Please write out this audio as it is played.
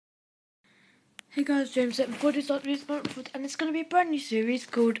Hey guys, James here before this and it's going to be a brand new series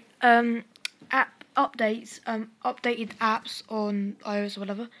called app updates, updated apps on iOS or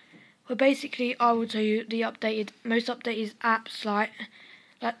whatever. Where basically I will tell you the most updated apps, like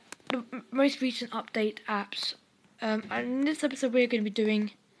the most recent update apps. And in this episode we're going to be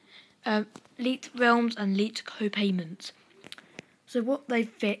doing Leet Realms and Leet CoPayments. So what they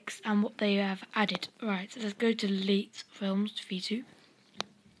fixed and what they have added. Right, so let's go to Leet Realms v2.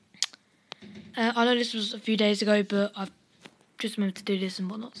 I know this was a few days ago, but I've just remembered to do this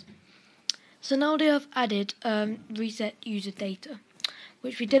and whatnot. So now they have added reset user data,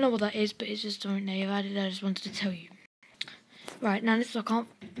 which we don't know what that is, but it's just something they have added. I just wanted to tell you. Right, now this I can't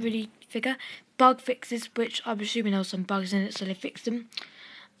really figure. Bug fixes, which I'm assuming there was some bugs in it, so they fixed them.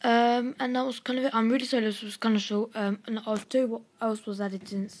 And that was kind of it. I'm really sorry this was kind of short, and I'll do what else was added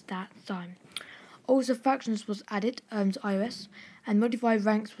since that time. Also, Factions was added to iOS, and Modified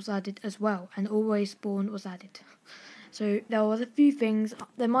Ranks was added as well, and AlwaysSpawn was added. So there was a few things.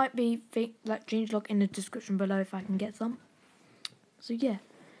 There might be like changelog in the description below if I can get some. So yeah,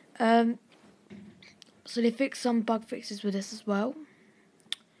 so they fixed some bug fixes with this as well.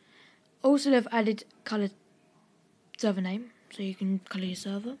 Also, they've added coloured server name, so you can colour your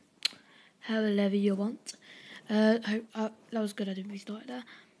server however you want. That was good. I didn't restart there.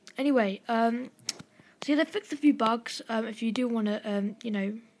 Anyway, so they fixed a few bugs. If you do want to,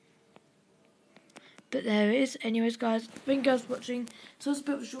 but there it is. Anyways, guys, thank you guys for watching. So it's a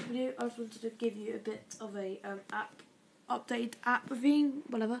bit of a short video. I just wanted to give you a bit of a updated app review,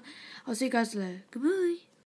 whatever. I'll see you guys later. Goodbye.